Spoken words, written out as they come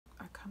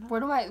Where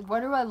do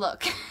I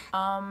look?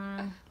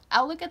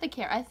 I'll look at the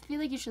camera. I feel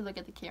like you should look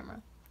at the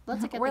camera.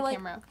 Let's look at the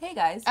camera. Hey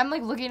guys. I'm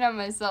like looking at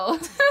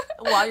myself.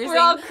 While you're We're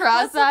all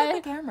cross-eyed.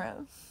 Let's look at the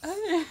camera.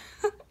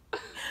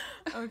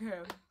 Okay.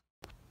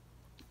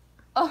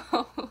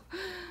 Oh.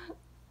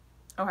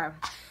 Okay.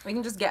 We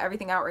can just get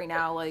everything out right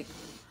now. Like,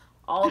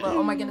 all the,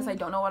 oh my goodness, I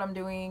don't know what I'm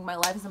doing. My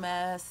life is a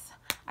mess.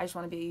 I just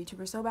want to be a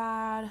YouTuber so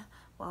bad.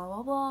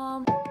 Blah,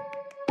 blah, blah.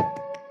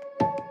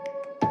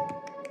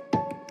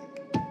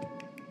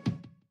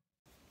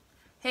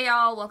 Hey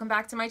y'all, welcome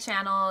back to my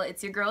channel.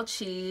 It's your girl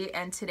Chi,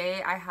 and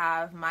today I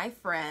have my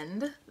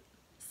friend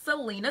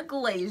Selena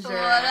Glazier.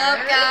 What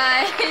up,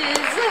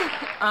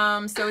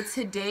 guys? So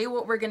today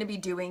what we're gonna be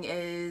doing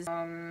is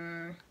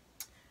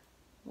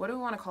what do we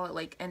want to call it?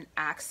 Like an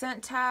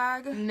accent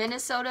tag?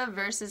 Minnesota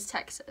versus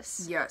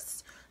Texas.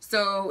 Yes.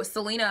 So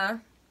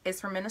Selena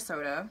is from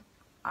Minnesota.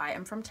 I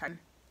am from Texas.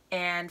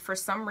 And for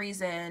some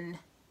reason,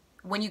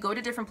 when you go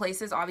to different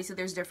places, obviously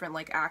there's different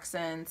like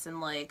accents and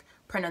like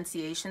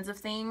pronunciations of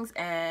things,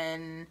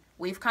 and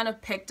we've kind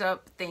of picked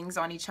up things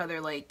on each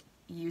other, like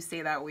you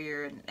say that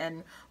weird,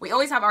 and we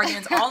always have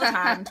arguments all the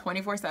time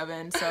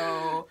 24/7.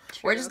 So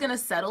True. We're just gonna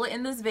settle it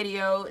in this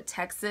video: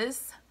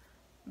 Texas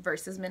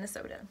versus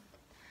Minnesota.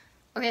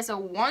 Okay, so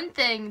one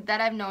thing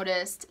that I've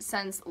noticed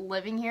since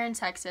living here in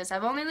Texas,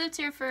 I've only lived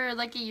here for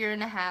like a year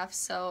and a half,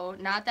 so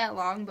not that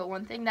long, but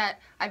one thing that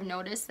I've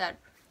noticed that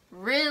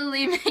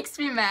really makes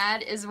me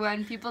mad is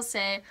when people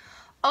say,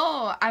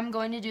 oh, I'm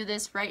going to do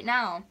this right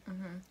now.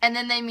 And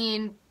then they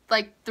mean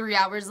like 3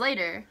 hours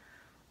later.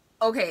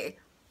 Okay.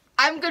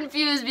 I'm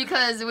confused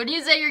because when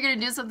you say you're going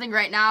to do something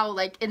right now,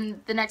 like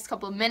in the next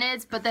couple of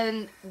minutes, but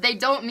then they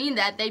don't mean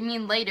that, they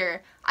mean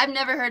later. I've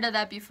never heard of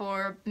that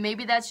before.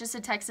 Maybe that's just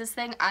a Texas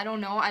thing. I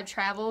don't know. I've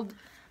traveled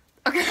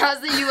across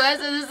the U.S.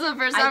 and this is the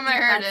first time I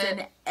heard that's it.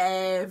 An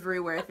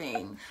everywhere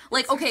thing.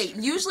 Like, okay,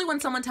 usually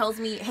when someone tells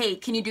me, hey,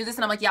 can you do this?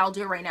 And I'm like, yeah, I'll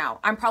do it right now.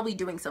 I'm probably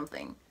doing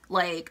something.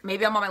 Like,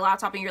 maybe I'm on my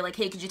laptop and you're like,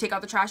 hey, could you take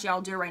out the trash? Yeah,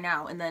 I'll do it right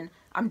now. And then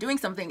I'm doing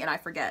something and I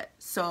forget.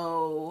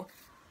 So,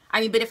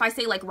 I mean, but if I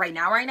say like right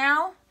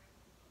now,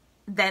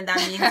 then that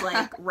means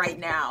like right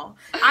now.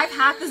 I've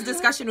had this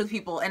discussion with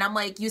people and I'm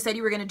like, you said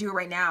you were going to do it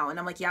right now. And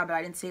I'm like, yeah, but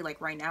I didn't say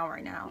like right now.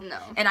 No.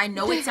 And I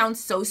know it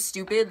sounds so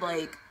stupid.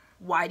 Like,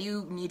 why do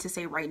you need to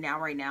say right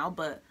now?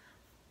 But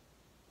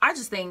I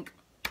just think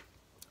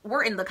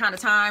we're in the kind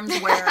of times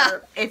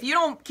where if you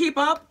don't keep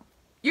up,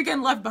 you're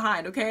getting left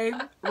behind, okay?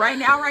 Right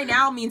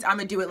now means I'm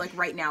gonna do it like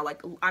right now.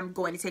 Like, I'm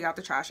going to take out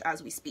the trash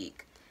as we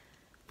speak.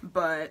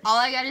 But all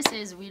I gotta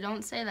say is we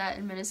don't say that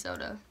in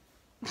Minnesota.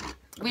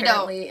 We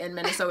apparently don't. In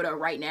Minnesota,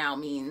 right now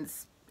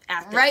means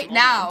at this right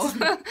moment.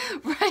 now.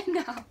 Right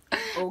now.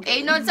 Okay.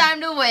 Ain't no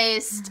time to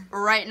waste.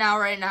 Right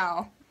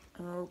now.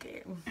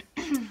 Okay.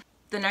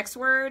 The next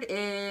word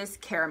is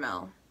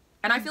caramel.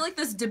 And I feel like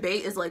this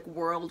debate is like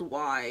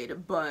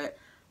worldwide, but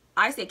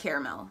I say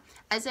caramel.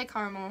 I say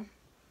caramel.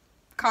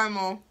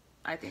 Caramel.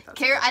 I think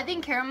that's I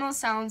think caramel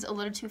sounds a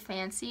little too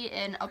fancy,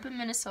 and up in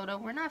Minnesota,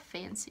 we're not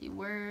fancy.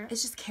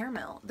 It's just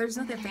caramel. There's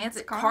nothing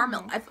fancy.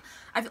 Caramel.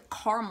 I feel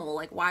caramel.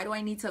 Like, why do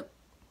I need to?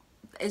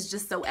 It's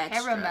just so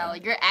extra. Caramel.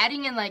 You're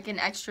adding in like an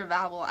extra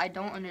vowel. I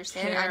don't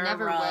understand. I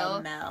never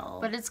will.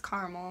 But it's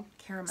caramel.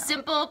 Caramel.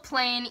 Simple,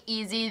 plain,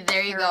 easy.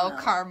 There you go.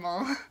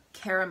 Caramel.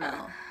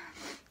 Caramel.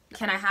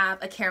 Can I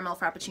have a caramel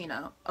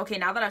frappuccino? Okay,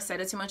 now that I've said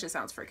it too much, it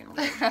sounds freaking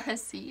weird.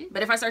 See?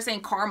 But if I start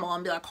saying caramel,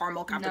 I'm be like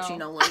caramel cappuccino.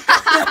 No. Like,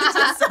 that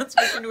just sounds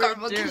freaking weird.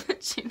 Caramel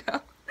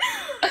cappuccino.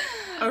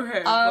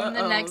 Okay.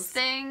 The next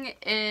thing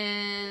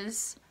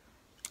is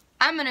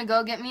I'm gonna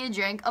go get me a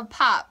drink of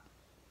pop.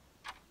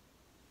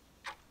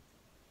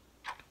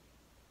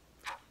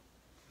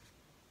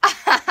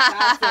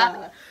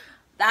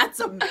 That's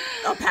a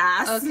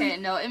pass. Okay,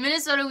 no. In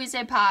Minnesota, we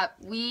say pop.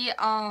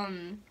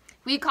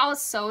 We call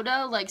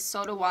soda like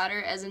soda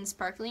water, as in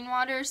sparkling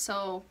water.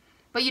 So,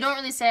 but you don't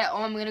really say,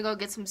 oh, I'm gonna go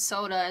get some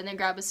soda and then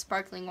grab a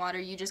sparkling water.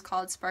 You just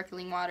call it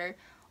sparkling water,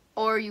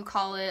 or you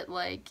call it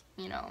like,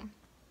 you know.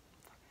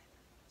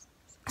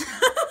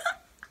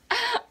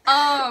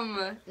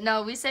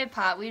 No, we say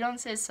pop. We don't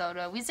say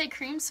soda. We say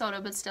cream soda,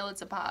 but still,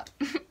 it's a pop.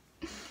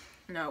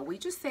 No, we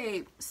just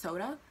say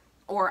soda,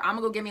 or I'm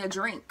gonna go get me a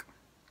drink.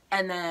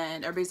 And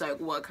then everybody's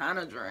like, what kind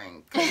of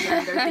drink?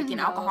 Because they're thinking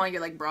No. alcohol, and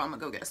you're like, bro, I'm gonna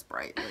go get a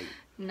Sprite. Like,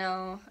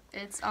 no,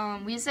 it's,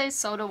 we say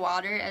soda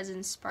water as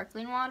in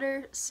sparkling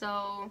water,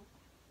 so,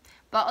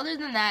 but other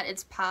than that,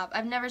 it's pop.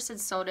 I've never said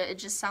soda. It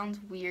just sounds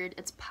weird.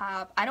 It's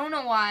pop. I don't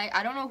know why.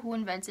 I don't know who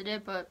invented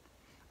it, but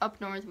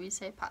up north, we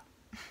say pop.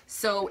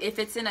 so if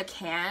it's in a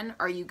can,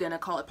 are you gonna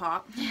call it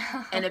pop?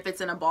 Yeah. And if it's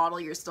in a bottle,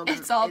 you're still gonna...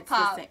 It's all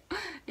pop. The same.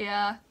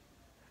 Yeah.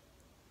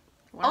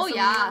 Why Oh, so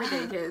yeah.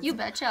 many kids? You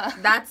betcha.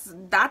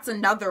 That's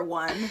another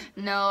one.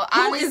 No,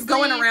 Who honestly, is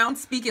going around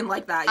speaking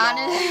like that,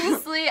 y'all?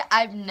 Honestly,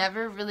 I've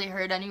never really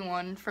heard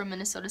anyone from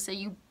Minnesota say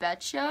you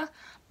betcha,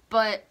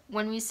 but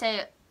when we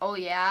say, oh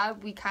yeah,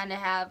 we kind of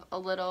have a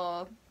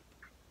little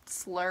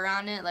slur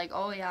on it, like,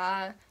 oh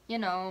yeah, you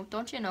know,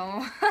 don't you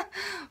know?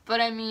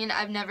 But I mean,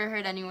 I've never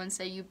heard anyone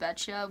say you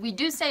betcha. We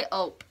do say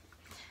ope.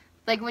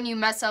 Like when you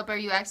mess up or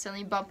you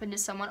accidentally bump into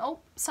someone, oh,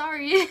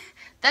 sorry.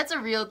 That's a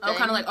real thing. Oh,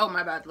 kind of like, oh,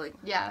 my bad. Like,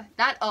 yeah,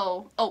 not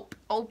ope.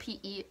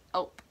 O-P-E,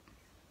 ope.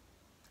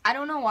 I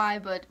don't know why,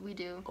 but we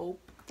do.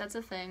 ope. That's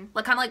a thing.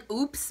 Like, kind of like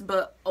oops,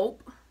 but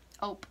ope.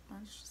 Ope.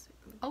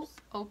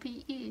 Ope.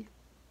 O-P-E.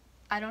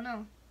 I don't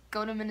know.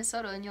 Go to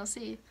Minnesota and you'll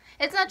see.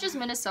 It's not just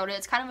Minnesota.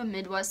 It's kind of a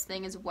Midwest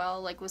thing as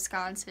well, like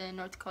Wisconsin,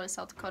 North Dakota,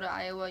 South Dakota,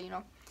 Iowa, you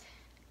know.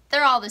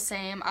 They're all the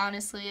same,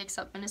 honestly,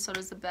 except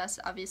Minnesota's the best,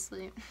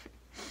 obviously.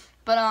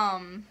 But,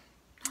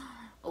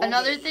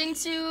 another thing,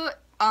 too,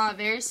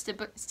 very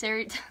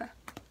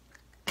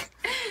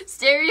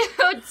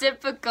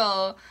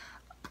stereotypical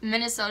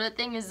Minnesota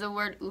thing is the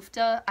word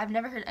oofta. I've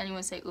never heard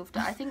anyone say oofta.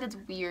 I think that's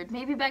weird.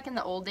 Maybe back in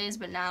the old days,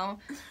 but now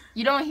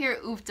you don't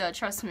hear oofta,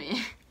 trust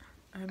me.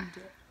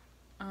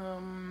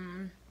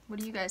 What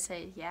do you guys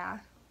say? Yeah.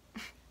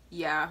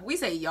 Yeah, we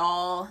say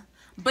y'all.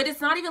 But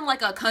it's not even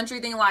like a country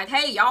thing like,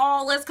 hey,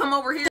 y'all, let's come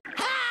over here.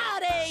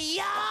 Howdy,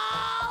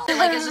 y'all!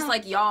 Like, it's just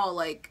like, y'all,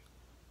 like,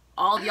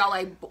 all of y'all,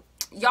 like,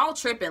 y'all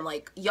tripping,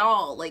 like,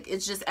 y'all, like,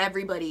 it's just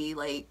everybody,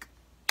 like,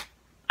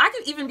 I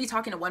could even be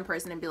talking to one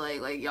person and be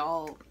like,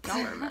 y'all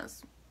are a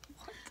mess.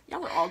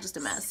 Y'all are all just a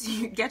mess.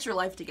 Get your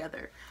life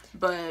together.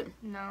 But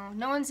no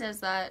one says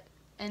that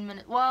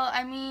in Well,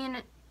 I mean,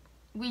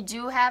 we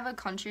do have a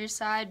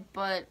countryside,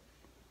 but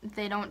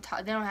they don't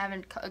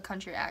have a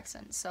country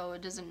accent, so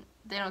it doesn't.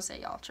 They don't say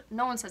y'all.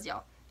 No one says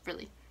y'all,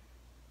 really.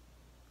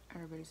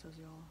 Everybody says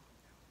y'all.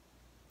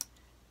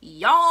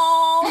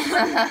 Y'all.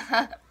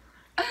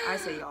 I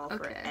say y'all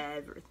for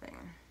everything.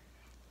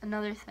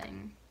 Another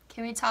thing.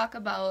 Can we talk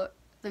about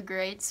the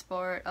great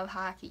sport of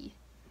hockey?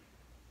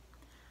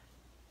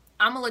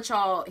 I'm gonna let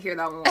y'all hear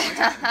that one more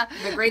time.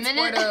 The great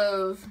sport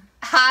of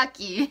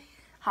hockey.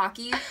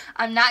 Hockey?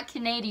 I'm not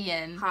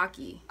Canadian.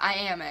 Hockey. I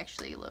am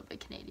actually a little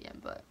bit Canadian,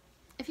 but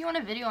if you want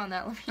a video on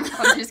that, let me know.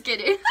 I'm just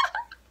kidding.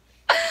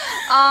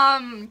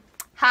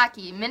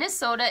 Hockey.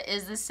 Minnesota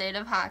is the state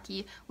of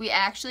hockey. We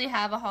actually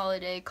have a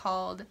holiday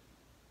called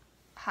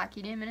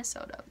Hockey Day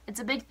Minnesota. It's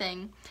a big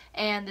thing,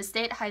 and the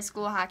state high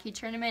school hockey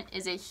tournament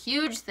is a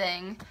huge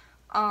thing.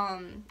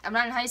 I'm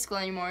not in high school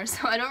anymore,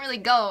 so I don't really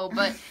go,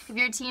 but if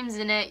your team's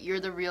in it, you're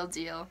the real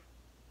deal.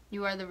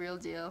 You are the real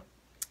deal.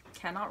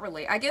 Cannot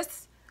relate. I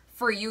guess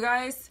for you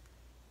guys,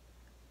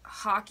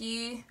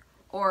 hockey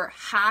or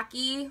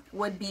hockey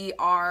would be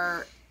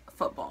our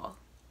football,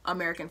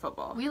 American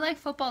football. We like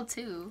football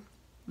too.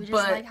 We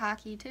just like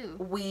hockey too.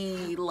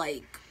 We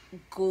like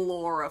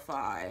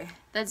glorify.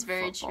 That's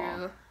very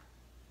true.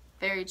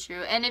 Very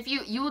true. And if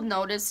you will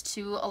notice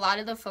too, a lot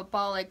of the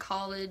football, like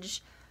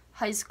college,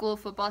 high school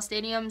football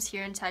stadiums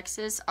here in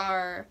Texas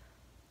are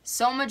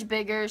so much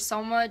bigger,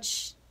 so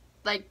much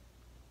like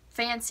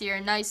fancier,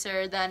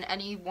 nicer than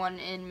any one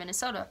in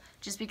Minnesota,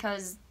 just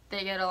because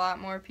they get a lot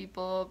more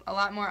people, a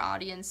lot more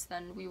audience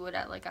than we would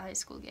at like a high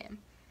school game.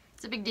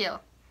 It's a big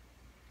deal.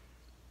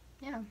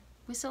 Yeah,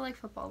 we still like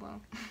football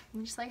though.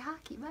 We just like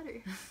hockey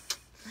better.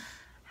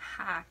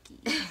 Hockey.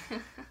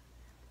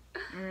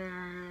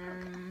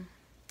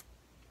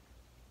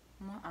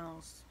 What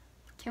else?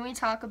 Can we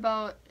talk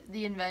about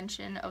the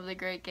invention of the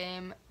great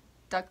game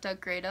Duck Duck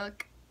Grey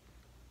Duck?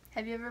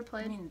 Have you ever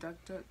played? I mean Duck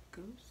Duck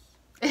Goose?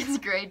 It's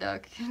Grey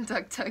Duck.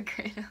 Duck Duck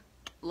Grey Duck.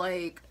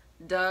 Like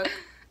duck,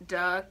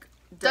 duck.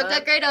 Duck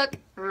Duck Grey Duck.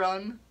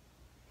 Run.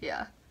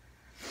 Yeah.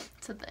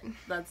 It's a thing.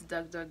 That's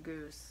Duck Duck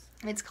Goose.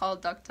 It's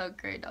called Duck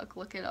Duck Grey Duck.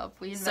 Look it up.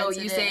 We invented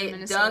so you it say in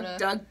Minnesota. duck,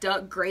 duck,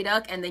 duck, Grey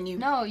Duck, and then you...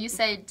 No, you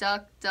say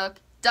duck, duck,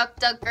 duck,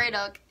 duck, Grey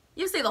Duck.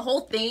 You say the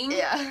whole thing?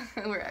 Yeah,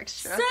 we're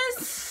extra.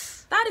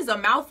 Sis, that is a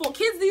mouthful.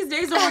 Kids these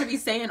days don't want to be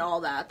saying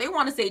all that. They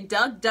want to say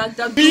duck, duck,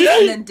 duck, goose,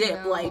 and then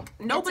dip. No, like,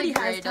 nobody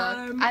has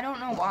time. Duck. I don't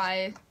know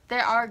why.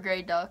 There are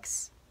gray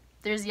ducks.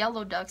 There's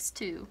yellow ducks,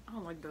 too. I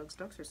don't like ducks.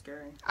 Ducks are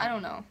scary. I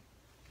don't know.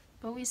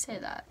 But we say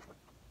that.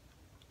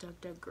 Duck,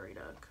 duck, Grey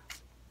Duck.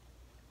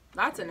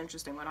 That's an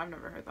interesting one. I've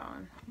never heard that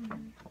one.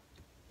 Mm-hmm.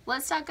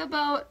 Let's talk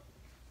about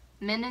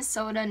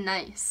Minnesota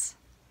nice.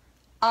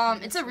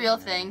 It's a real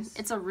thing.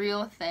 It's a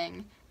real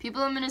thing.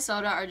 People in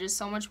Minnesota are just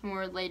so much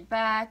more laid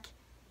back,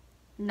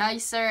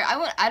 nicer.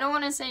 I don't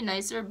want to say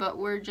nicer, but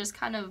we're just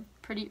kind of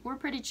we're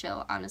pretty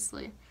chill,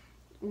 honestly.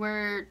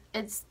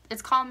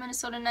 It's called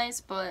Minnesota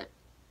nice, but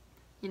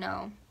you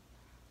know,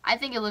 I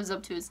think it lives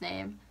up to its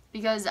name,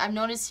 because I've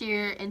noticed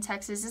here in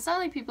Texas, it's not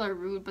like people are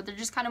rude, but they're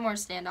just kind of more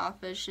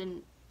standoffish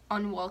and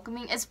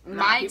unwelcoming.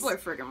 People are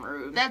freaking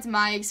rude. That's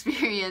my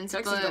experience.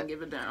 Texas don't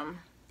give a damn.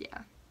 Yeah.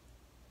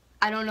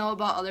 I don't know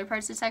about other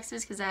parts of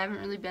Texas because I haven't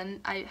really been.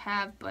 I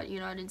have, but you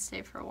know, I didn't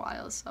stay for a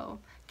while, so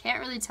can't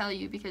really tell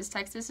you, because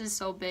Texas is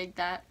so big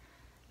that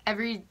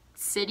every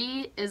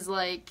city is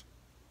like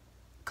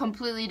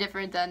completely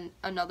different than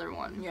another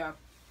one. Yeah.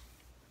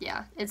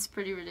 Yeah, it's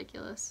pretty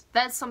ridiculous.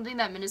 That's something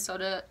that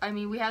Minnesota, I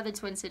mean, we have the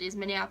Twin Cities,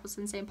 Minneapolis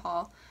and St.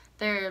 Paul.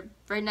 They're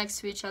right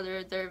next to each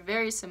other. They're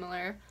very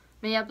similar.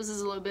 Minneapolis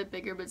is a little bit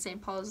bigger, but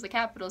St. Paul is the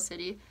capital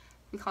city.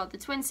 We call it the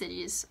Twin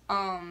Cities.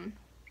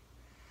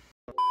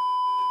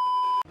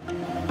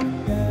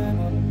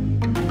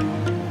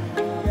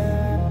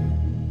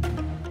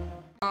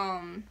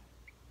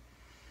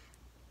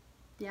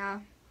 yeah.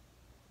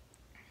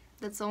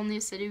 That's the only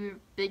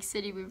big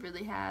city we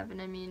really have, and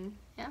I mean,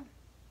 yeah.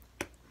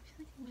 I feel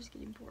like I'm just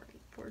getting bored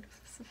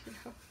of this,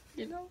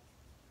 you know?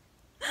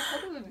 I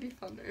thought it would be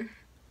funner.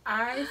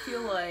 I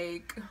feel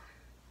like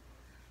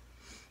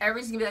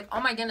everybody's gonna be like,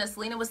 oh my goodness,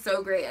 Selena was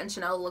so great, and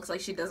Chanel looks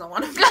like she doesn't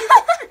want to be.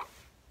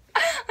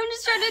 I'm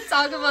just trying to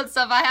talk about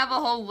stuff. I have a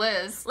whole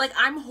list. Like,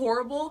 I'm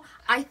horrible.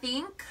 I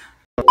think.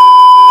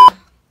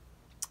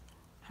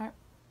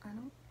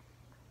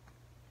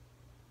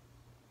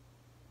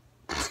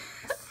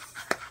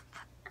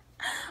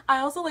 I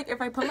also, like,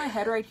 if I put my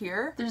head right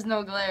here, there's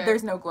no glare.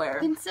 There's no glare.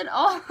 Then sit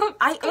up.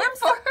 I am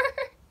for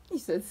her. You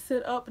said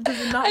sit up. Does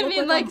it not I look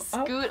mean, like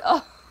scoot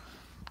up.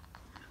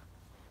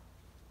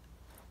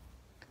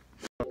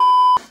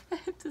 I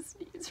have to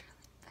sneeze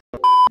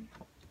really bad.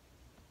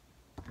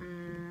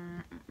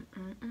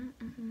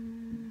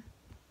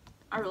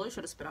 I really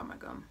should have spit out my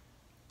gum.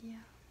 Yeah.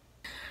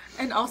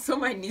 And also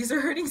my knees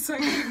are hurting, so I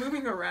keep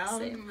moving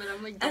around. Same, but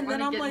I'm like, don't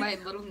want to get my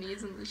little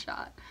knees in the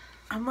shot.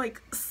 I'm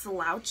like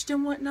slouched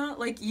and whatnot.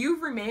 Like,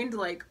 you've remained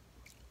like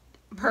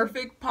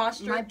perfect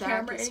posture. My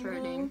back camera is angle.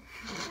 hurting.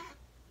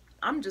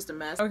 I'm just a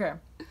mess. Okay,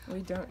 we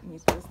don't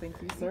need this.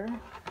 Thank you, sir.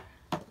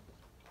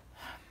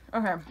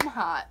 Okay. I'm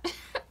hot.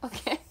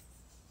 Okay.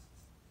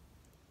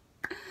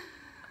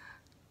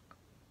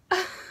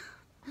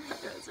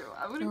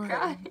 I'm gonna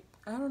cry.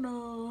 I don't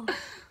know.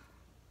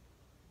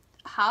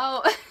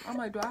 How? I'm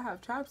like, do I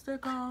have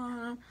chapstick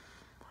on?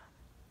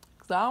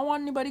 Because I don't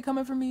want anybody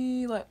coming for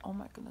me. Like, oh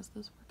my goodness,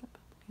 this freaking,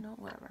 you know,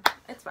 whatever.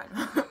 It's fine.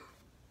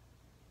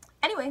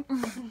 Anyway.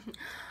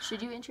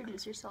 Should you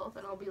introduce yourself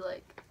and I'll be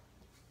like,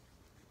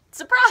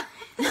 surprise!